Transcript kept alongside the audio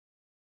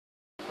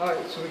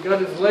Alright, so we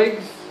got his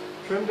legs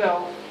trimmed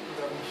out,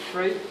 we got them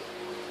straight,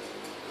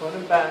 front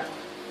and back.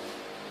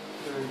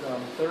 There's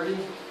 30 on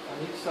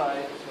each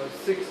side, so it's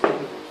 60.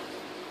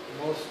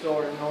 Most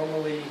are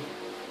normally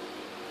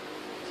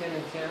 10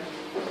 and 10,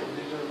 so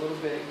these are a little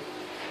big.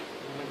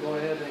 I'm going to go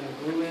ahead and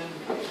glue in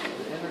the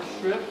inner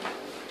strip.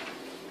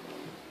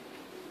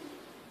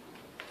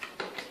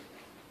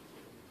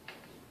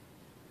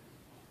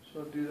 So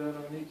I'll do that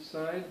on each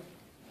side.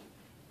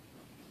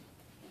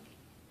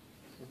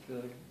 If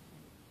the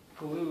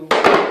glue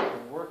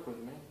will work with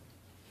me.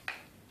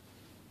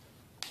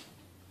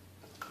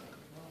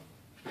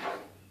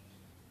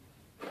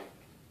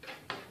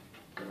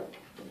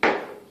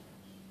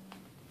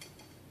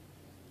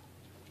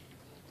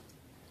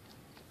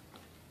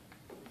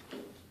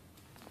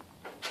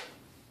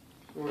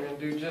 So we're going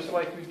to do just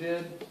like we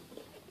did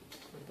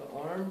with the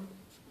arm,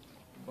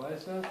 the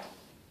bicep.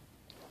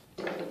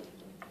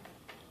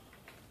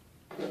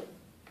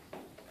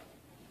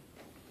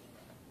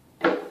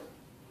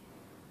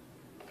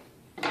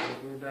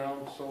 Glue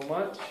down so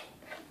much,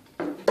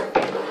 set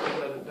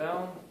it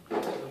down to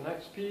the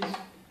next piece,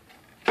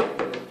 do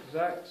the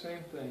exact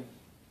same thing.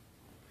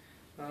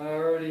 I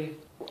already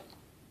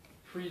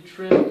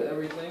pre-trimmed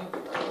everything,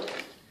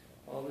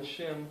 all the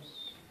shims.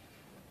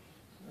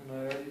 And I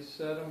already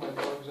set them,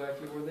 I know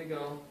exactly where they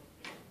go.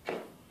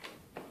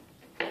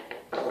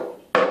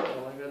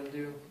 All I gotta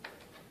do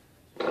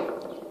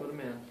is put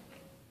them in.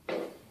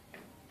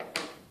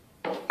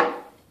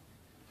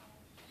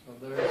 So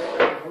there's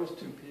those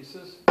two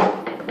pieces. Now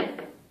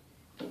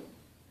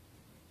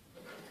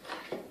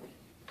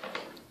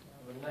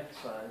the next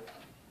side.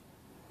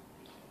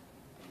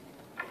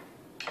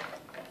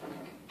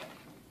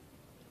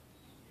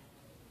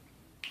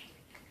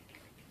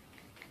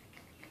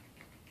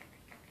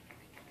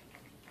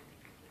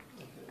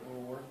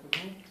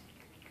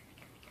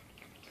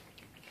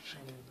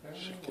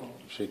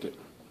 Shake it.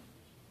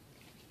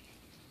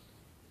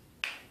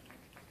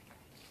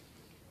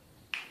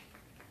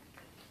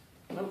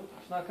 Nope,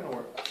 it's not going to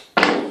work.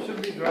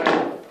 Should be dry.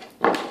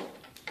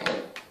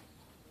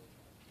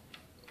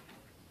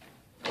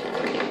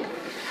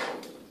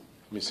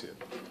 Let me see it.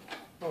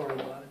 Don't worry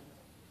about it.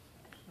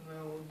 So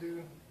now we'll do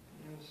the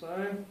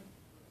inside.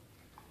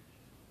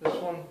 This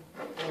one,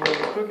 a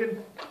little crooked.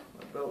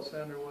 My belt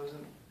sander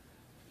wasn't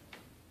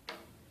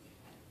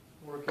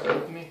working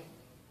with me.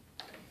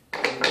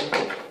 It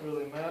doesn't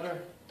really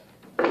matter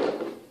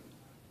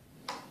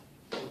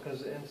because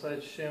the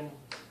inside shim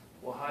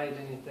will hide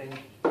anything.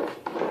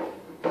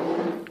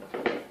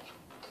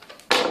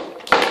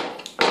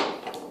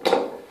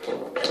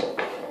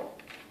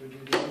 We do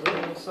the other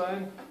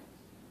inside.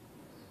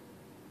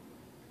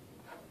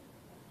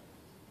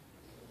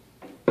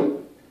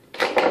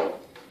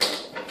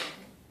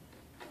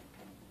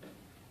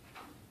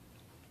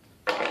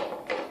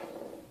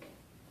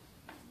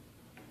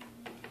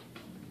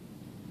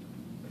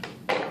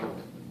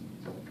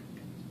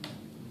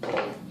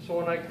 So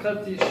when I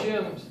cut these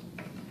shims,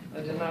 I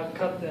did not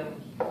cut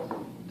them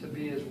to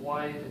be as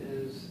wide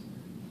as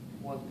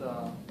what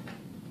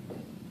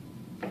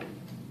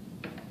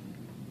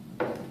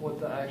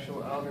the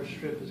actual outer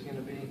strip is going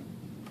to be.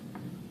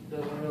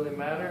 Doesn't really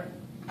matter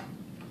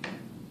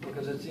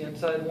because it's the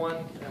inside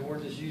one and we're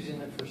just using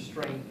it for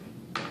strength.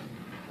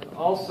 And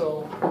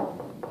also,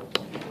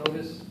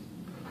 notice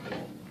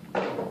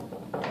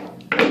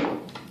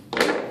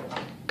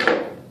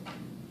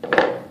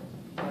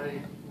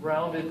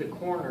rounded the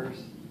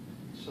corners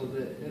so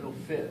that it'll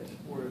fit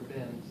where it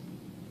bends.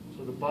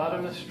 So the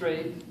bottom is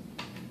straight,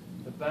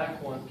 the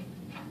back one,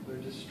 they're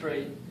just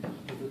straight.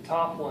 But the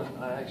top one,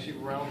 I actually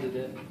rounded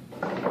it.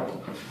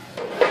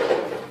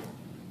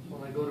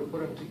 When I go to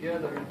put them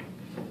together,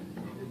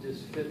 it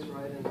just fits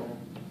right in there.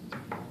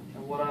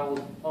 And what I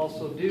will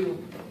also do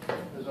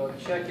is I'll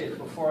check it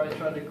before I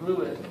try to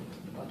glue it.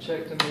 I'll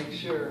check to make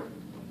sure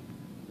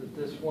that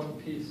this one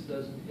piece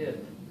doesn't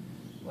hit.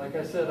 Like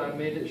I said, I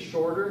made it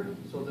shorter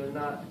so they're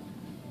not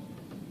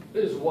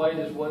as wide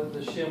as what the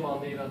shim I'll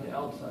need on the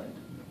outside.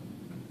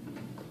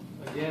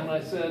 Again,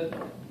 I said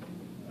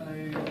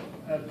I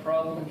had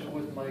problems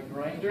with my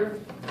grinder,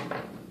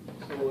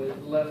 so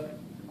it left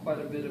quite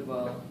a bit of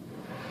a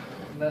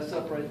mess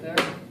up right there.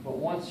 But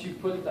once you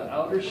put the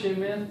outer shim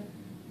in,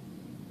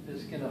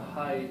 it's going to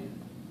hide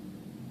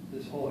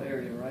this whole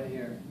area right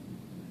here.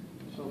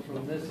 So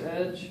from this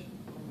edge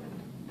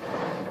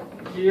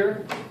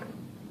here,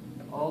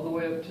 all the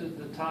way up to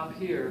the top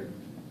here,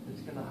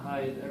 it's going to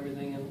hide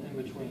everything in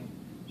between.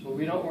 So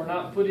we're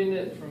not putting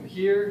it from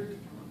here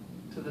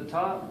to the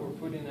top, we're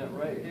putting it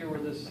right here where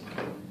this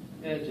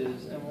edge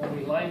is. And when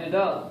we line it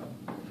up,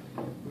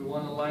 we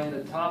want to line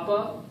the top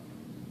up,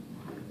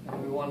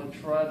 and we want to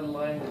try to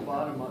line the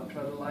bottom up,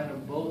 try to line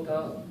them both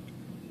up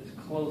as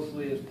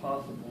closely as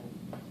possible.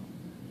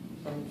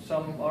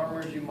 Some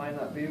armors you might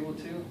not be able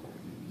to,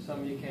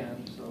 some you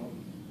can, so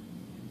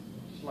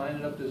just line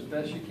it up as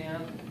best you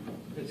can.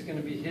 It's going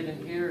to be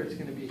hidden here, it's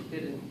going to be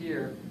hidden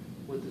here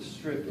with the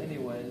strip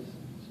anyways.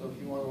 So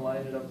if you want to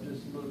line it up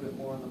just a little bit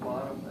more on the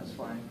bottom, that's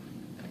fine.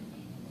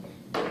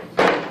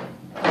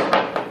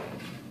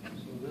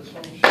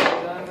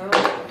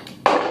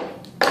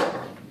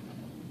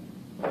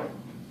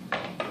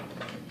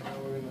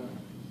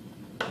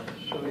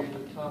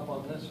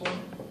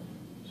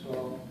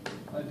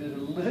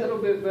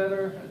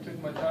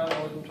 took my time,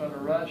 I wasn't trying to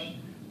rush,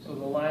 so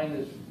the line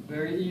is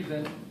very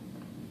even.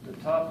 The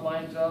top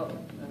lines up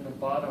and the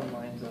bottom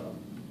lines up.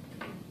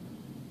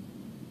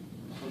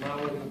 So now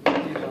we're going to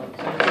put these on.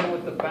 Same thing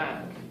with the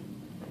back.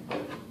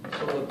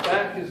 So the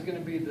back is going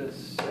to be the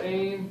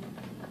same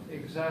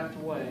exact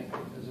way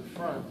as the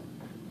front.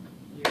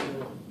 You're going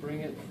to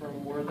bring it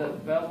from where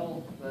that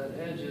bevel, that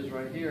edge is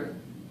right here,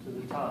 to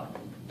the top.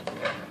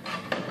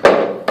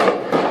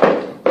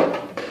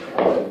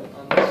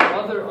 On this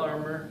other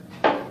armor,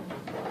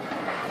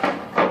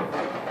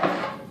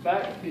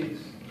 back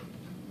piece,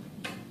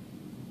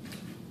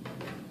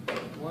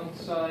 one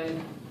side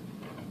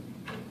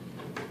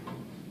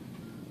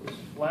is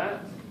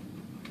flat,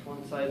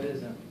 one side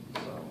isn't.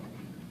 So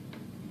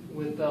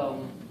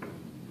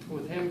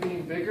with him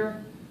being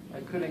bigger,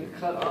 I couldn't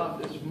cut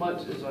off as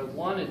much as I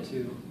wanted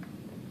to.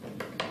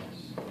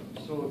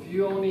 So if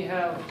you only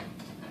have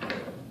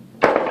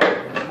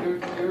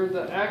you're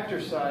the actor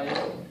size,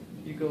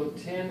 you go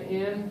 10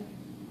 in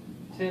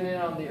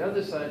on the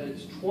other side,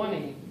 it's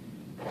 20,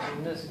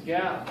 and this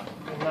gap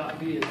will not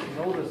be as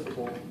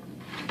noticeable.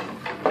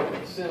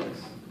 But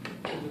since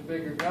he's a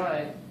bigger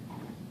guy,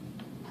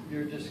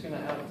 you're just going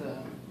to have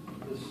to,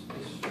 this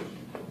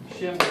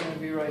shim's going to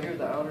be right here,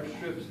 the outer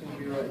strip's going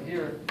to be right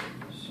here,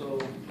 so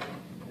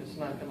it's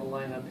not going to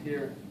line up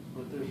here,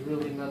 but there's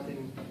really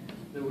nothing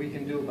that we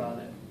can do about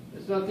it.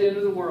 It's not the end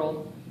of the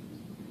world,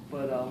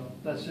 but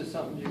that's just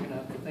something you're going to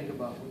have to think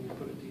about when you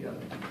put it together.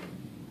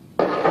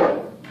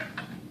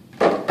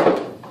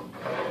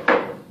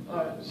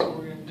 Alright, so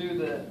we're going to do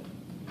the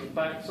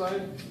back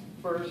side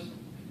first.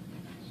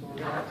 So we're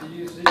going to have to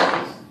use these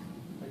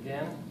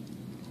again.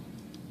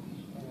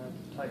 I'm going to have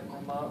to tighten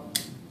them up.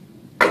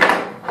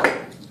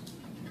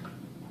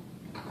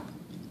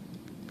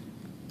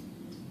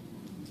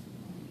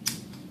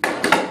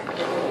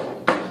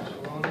 So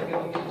we're only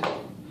going to need to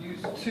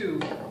use 2.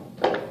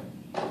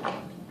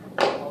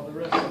 All the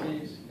rest of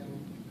these can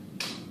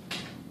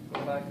go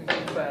back into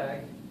the bag.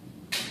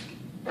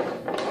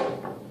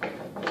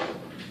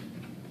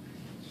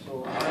 So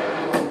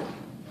I will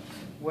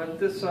wet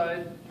this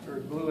side, or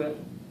glue it.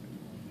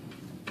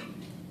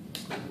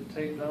 Put the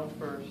tape down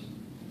first.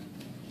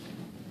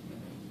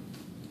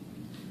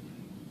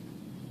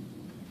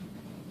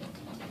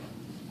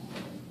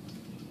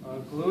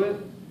 I'll glue it,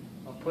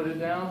 I'll put it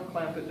down,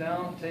 clamp it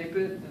down, tape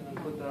it, and then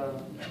put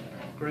the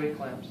gray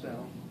clamps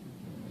down.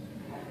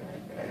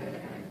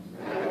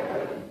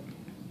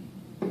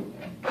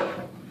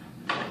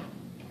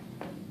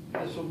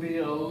 This will be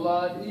a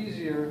lot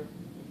easier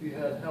if you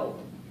had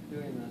help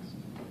doing this.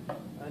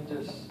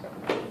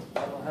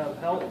 I don't have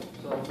help,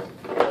 so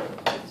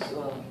it's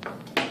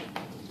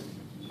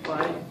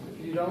fine if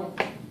you don't.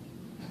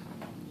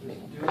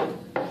 Just do it.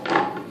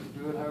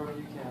 Do it however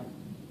you can.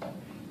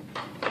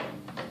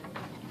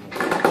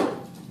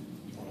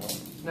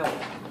 No.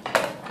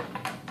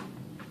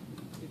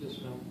 You just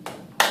know.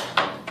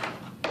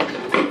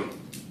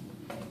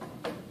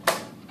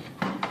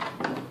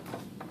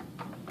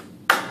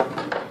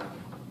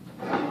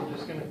 I'm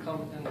just going to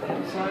come in the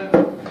inside,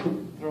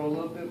 throw a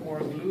little bit more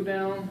glue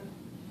down,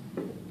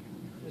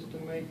 just to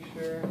make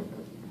sure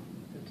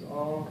it's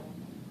all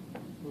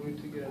glued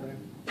together.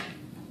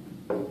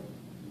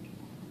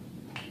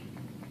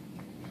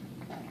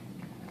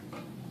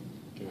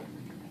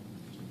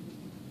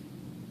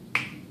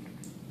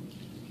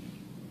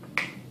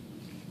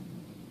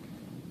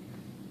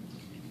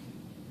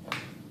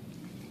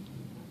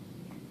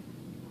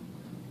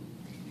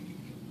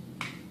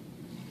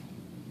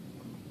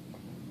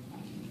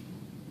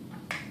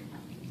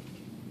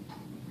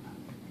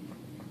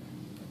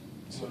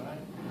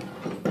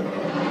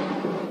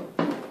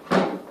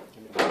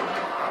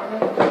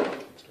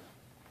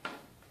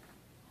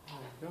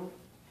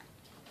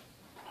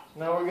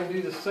 Now we're going to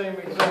do the same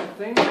exact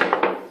thing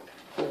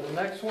for the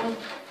next one.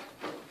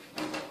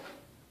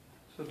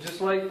 So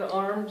just like the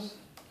arms,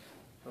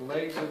 the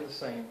legs are the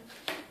same.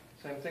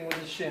 Same thing with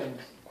the shins,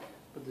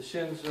 but the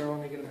shins are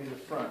only going to be the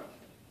front.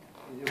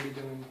 You'll be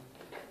doing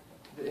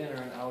the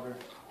inner and outer.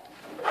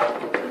 I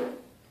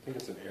think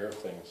it's an air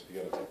thing, so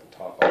you got to take the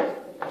top off.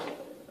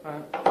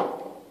 Alright.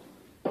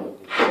 I'm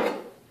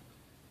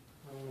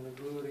going to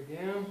glue it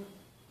again.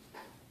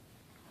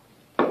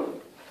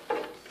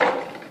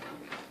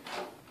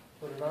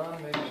 Put it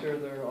on, make sure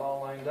they're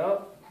all lined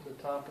up, the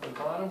top and the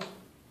bottom.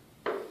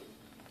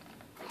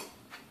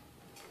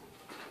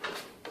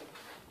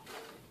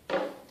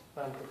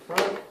 Clamp the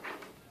front,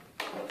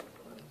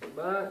 clamp the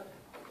back.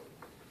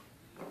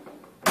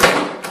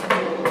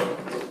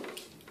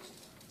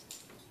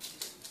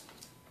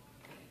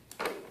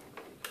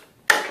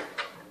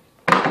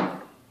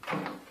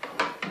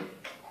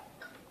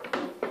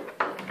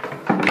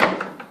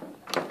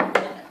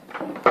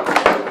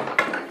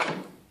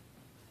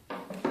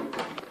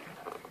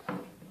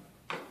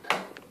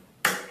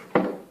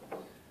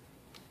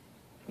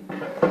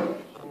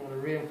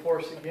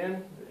 Reinforce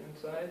again the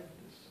inside,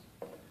 just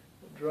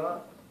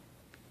drop.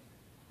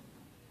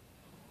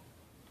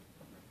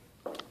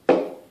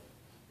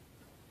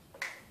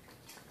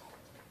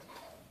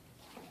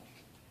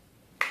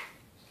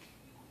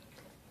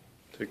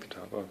 Take the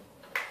top off.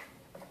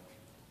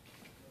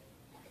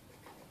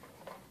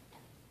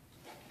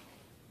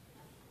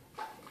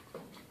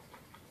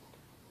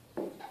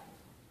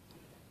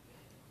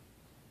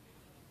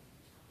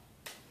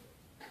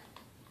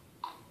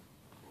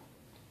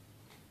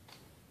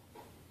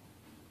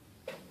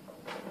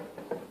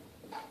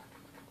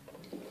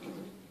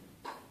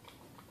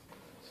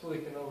 It's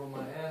leaking over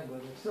my hand,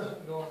 but it's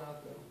not going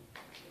out there.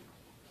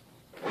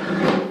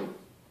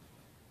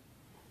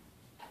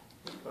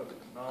 Probably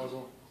the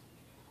nozzle.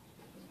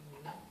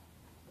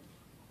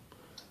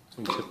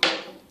 When you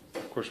tip,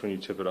 of course, when you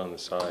tip it on the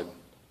side.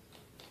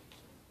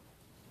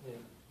 Yeah.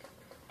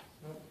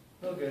 Nope,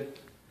 no good.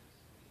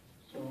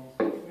 So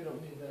we don't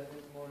need that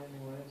anymore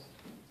anyways.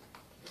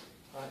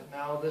 Alright,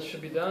 now this should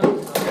be done.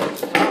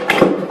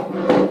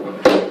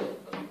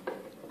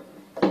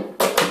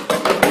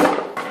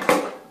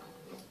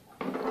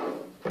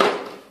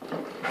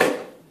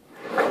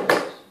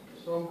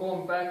 So I'm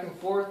going back and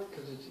forth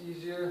because it's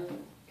easier in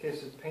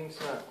case the paint's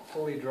not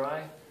fully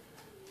dry.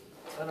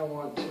 I don't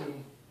want to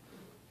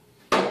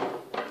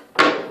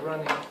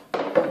running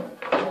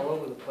all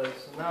over the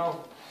place. So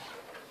now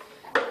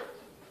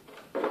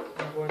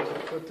I'm going to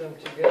put them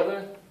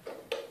together.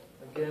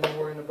 Again,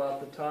 worrying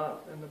about the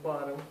top and the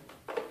bottom.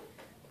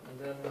 And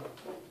then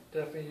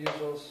definitely use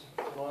those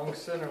long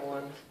center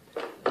ones.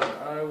 And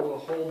I will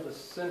hold the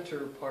center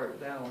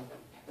part down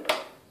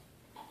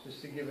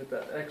just to give it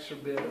that extra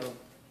bit of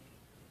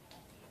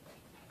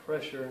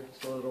pressure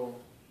so it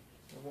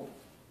won't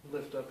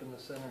lift up in the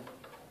center.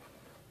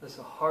 That's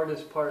the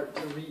hardest part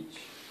to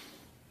reach.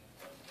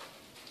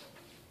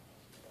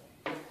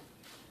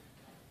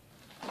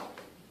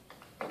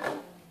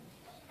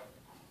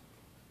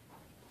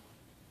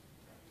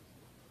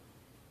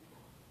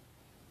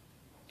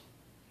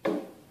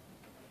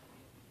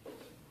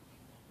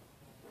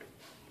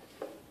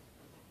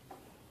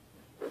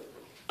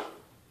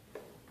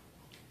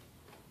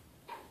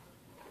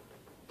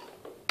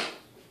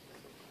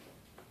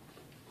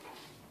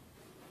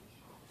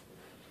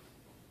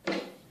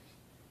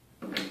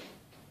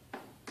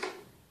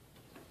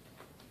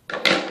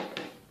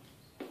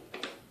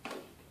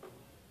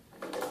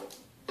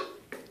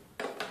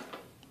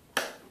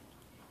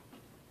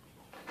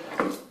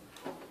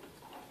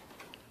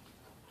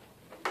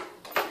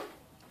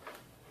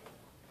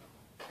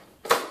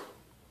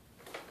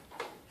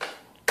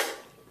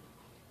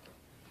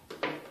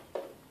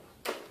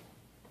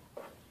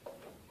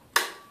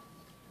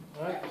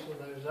 Alright, so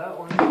there's that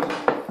one.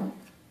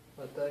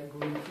 Let that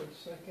glue for a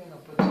second. I'll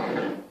put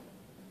that.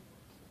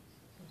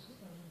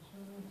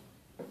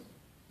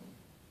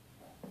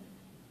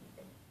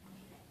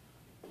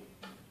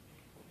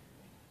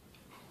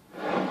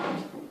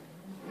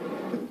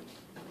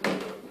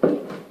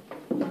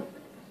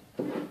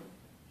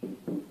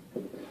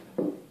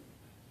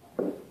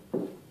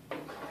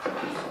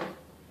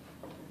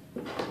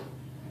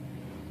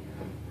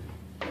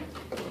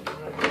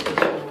 Get this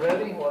one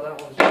ready while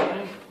that one's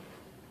drying.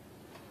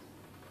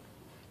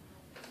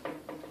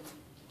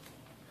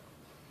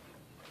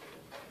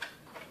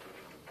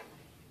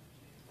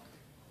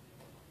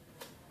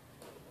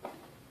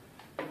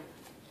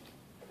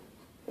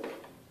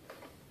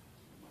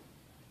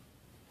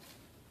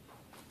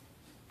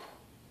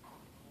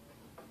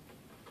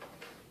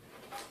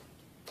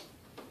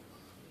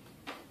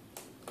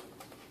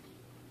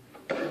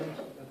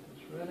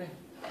 Ready?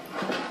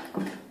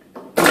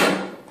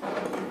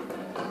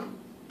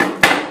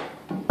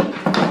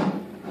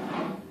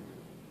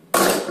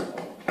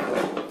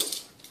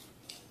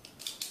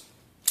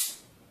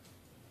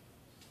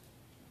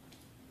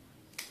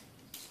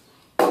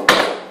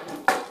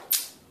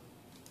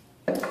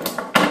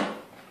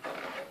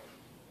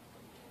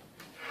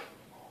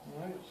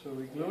 Alright, so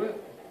we glue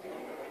it.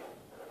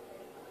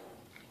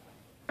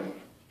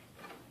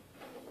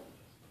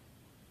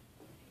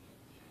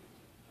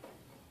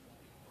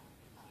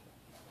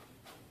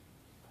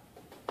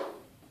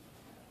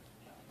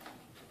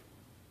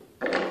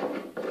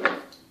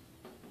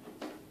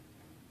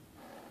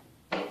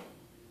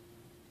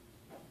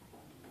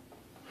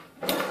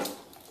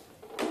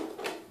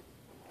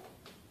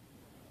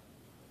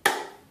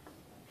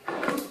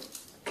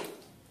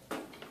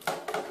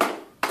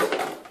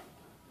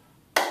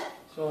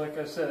 So like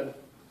I said,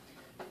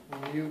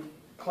 when you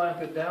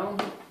clamp it down,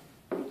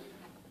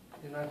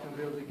 you're not going to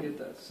be able to get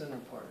that center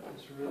part.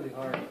 It's really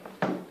hard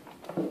to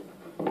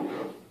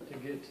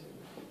get to.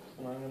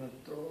 So I'm going to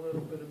throw a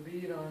little bit of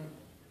bead on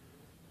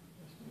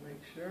just to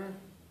make sure.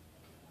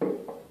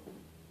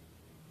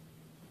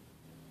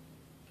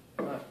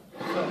 Alright,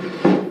 so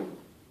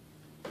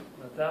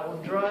let that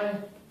one dry.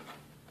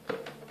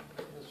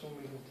 This one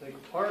we can take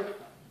apart.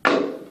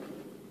 So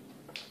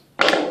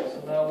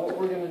now what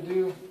we're going to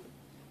do is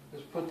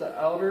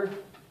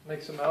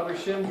make some outer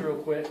shims real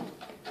quick,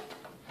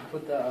 and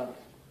put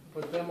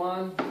them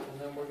on, and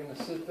then we're going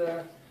to sit there.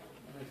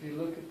 And if you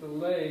look at the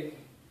leg,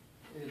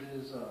 it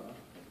is,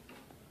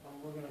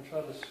 we're going to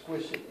try to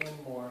squish it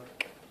in more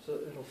so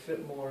it'll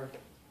fit more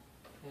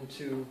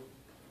into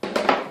the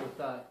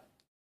thigh.